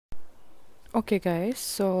Okay guys,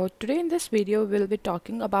 so today in this video we'll be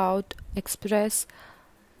talking about Express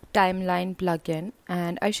Timeline plugin,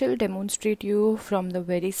 and I shall demonstrate you from the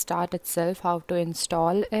very start itself how to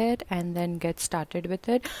install it and then get started with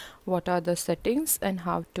it, what are the settings and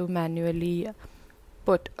how to manually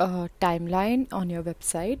put a timeline on your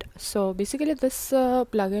website. So basically this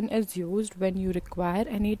plugin is used when you require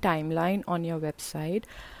any timeline on your website.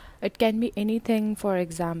 It can be anything, for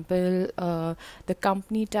example, the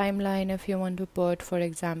company timeline, if you want to put, for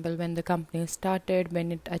example, when the company started,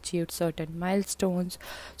 when it achieved certain milestones.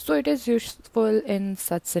 So it is useful in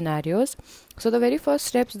such scenarios. So the very first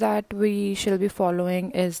steps that we shall be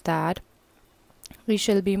following is that we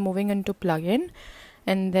shall be moving into plugin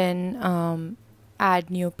and then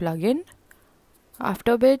add new plugin,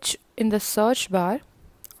 after which in the search bar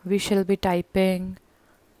we shall be typing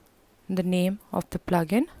the name of the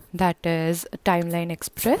plugin, that is Timeline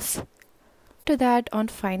Express. To that, on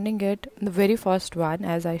finding it, the very first one,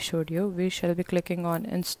 as I showed you, we shall be clicking on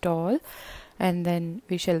install and then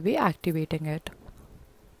we shall be activating it.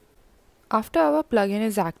 After our plugin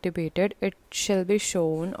is activated, it shall be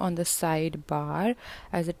shown on the sidebar,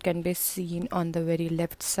 as it can be seen on the very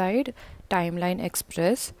left side, Timeline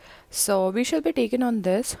Express. So we shall be taken on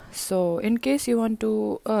this. So in case you want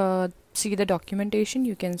to see the documentation,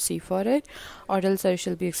 you can see for it, or else I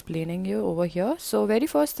shall be explaining you over here. So very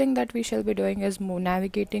first thing that we shall be doing is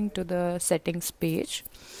navigating to the settings page.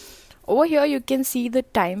 Over here you can see the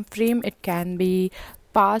time frame. It can be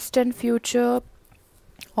past and future,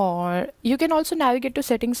 or you can also navigate to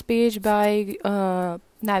settings page by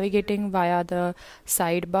navigating via the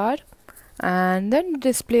sidebar, and then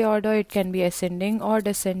display order, it can be ascending or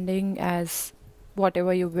descending, as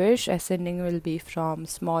whatever you wish. Ascending will be from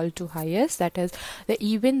small to highest, that is the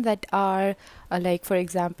event that are like, for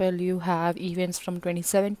example, you have events from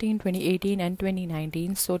 2017, 2018 and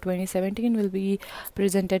 2019. So 2017 will be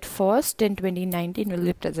presented first and 2019 will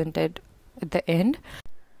be presented at the end.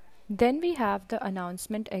 Then we have the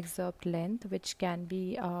announcement excerpt length, which can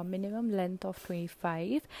be a minimum length of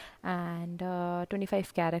 25 and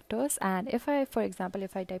 25 characters. And if I, for example,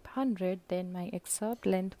 if I type 100, then my excerpt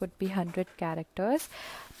length would be 100 characters.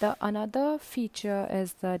 The another feature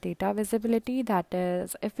is the data visibility, that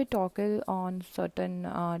is, if we toggle on certain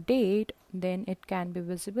date, then it can be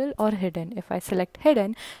visible or hidden. If I select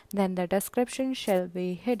hidden, then the description shall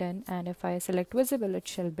be hidden, and if I select visible, it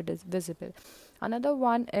shall be visible. Another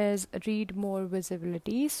one is read more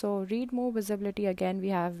visibility. So read more visibility, again we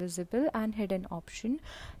have visible and hidden option.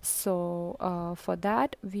 So for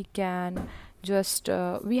that we can just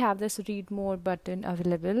we have this read more button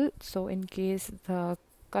available. So in case the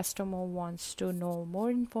customer wants to know more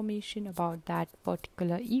information about that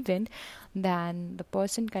particular event, then the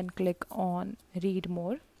person can click on read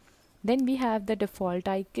more. Then we have the default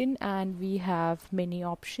icon, and we have many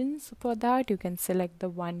options for that. You can select the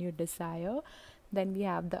one you desire. Then we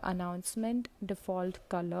have the announcement default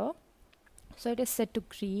color. So it is set to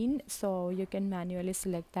green, so you can manually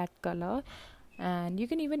select that color, and you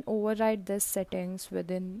can even override this settings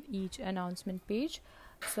within each announcement page.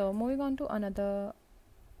 So moving on to another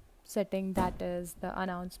setting, that is the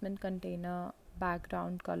announcement container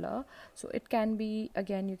background color. So it can be,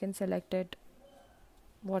 again you can select it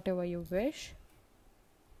whatever you wish.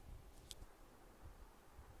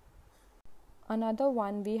 Another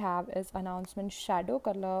one we have is announcement shadow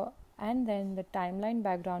color, and then the timeline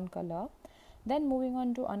background color. Then moving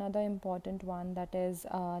on to another important one, that is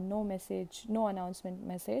no message, no announcement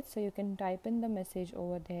message. So you can type in the message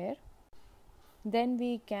over there. Then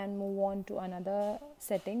we can move on to another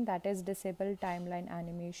setting, that is disable timeline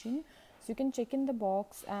animation. So you can check in the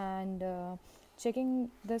box, and checking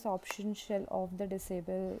this option shall of the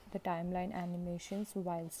disable the timeline animations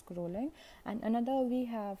while scrolling. And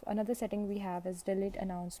another setting we have is delete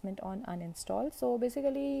announcement on uninstall. So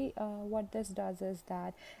basically what this does is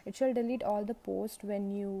that it shall delete all the posts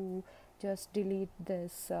when you just delete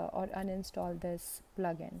this or uninstall this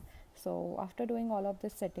plugin. So after doing all of the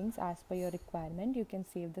settings as per your requirement, you can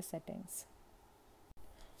save the settings.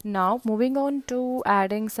 Now moving on to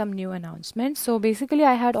adding some new announcements. So basically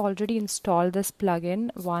I had already installed this plugin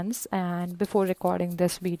once and before recording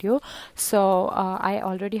this video. So I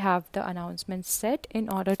already have the announcements set in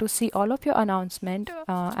order to see all of your announcement,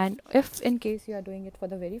 and if in case you are doing it for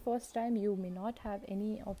the very first time, you may not have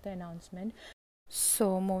any of the announcement.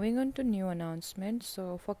 So moving on to new announcement.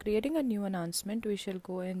 So for creating a new announcement, we shall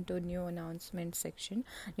go into new announcement section,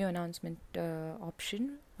 new announcement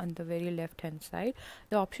option on the very left hand side.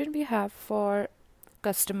 The option we have for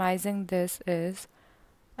customizing this is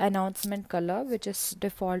announcement color, which is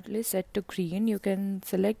defaultly set to green. You can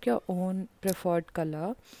select your own preferred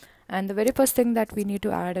color, And the very first thing that we need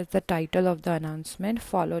to add is the title of the announcement,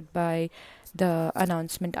 followed by the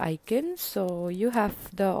announcement icon. So you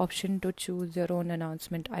have the option to choose your own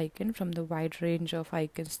announcement icon from the wide range of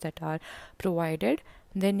icons that are provided.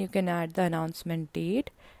 Then you can add the announcement date,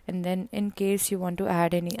 and then in case you want to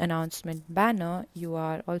add any announcement banner, you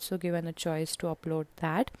are also given a choice to upload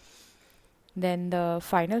that. Then the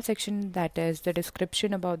final section, that is the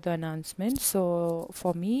description about the announcement. So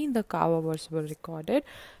for me, the car hours were recorded,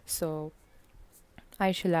 so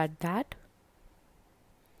I shall add that.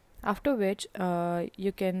 After which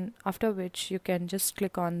you can just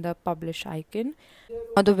click on the publish icon.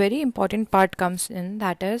 Now the very important part comes in,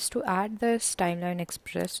 that is to add this Timeline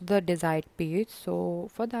Express to the desired page. So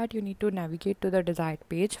for that you need to navigate to the desired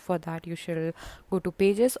page. For that you shall go to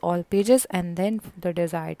pages, all pages, and then the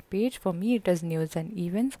desired page. For me it is news and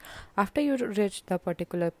events. After you reach the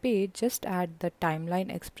particular page, just add the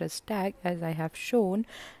Timeline Express tag as I have shown,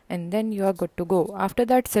 and then you are good to go. After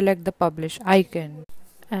that, select the publish icon.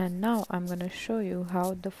 And now I'm going to show you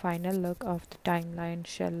how the final look of the timeline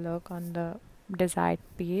shall look on the desired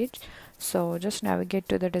page. So just navigate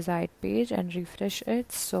to the desired page and refresh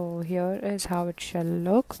it. So here is how it shall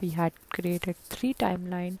look. We had created 3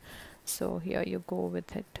 timeline, so here you go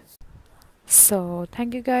with it. So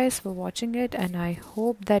thank you guys for watching it, and I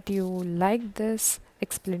hope that you like this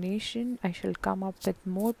explanation. I shall come up with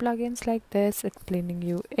more plugins like this, explaining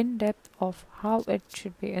you in depth of how it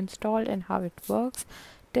should be installed and how it works.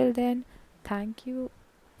 Till then, thank you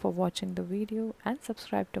for watching the video and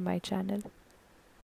subscribe to my channel.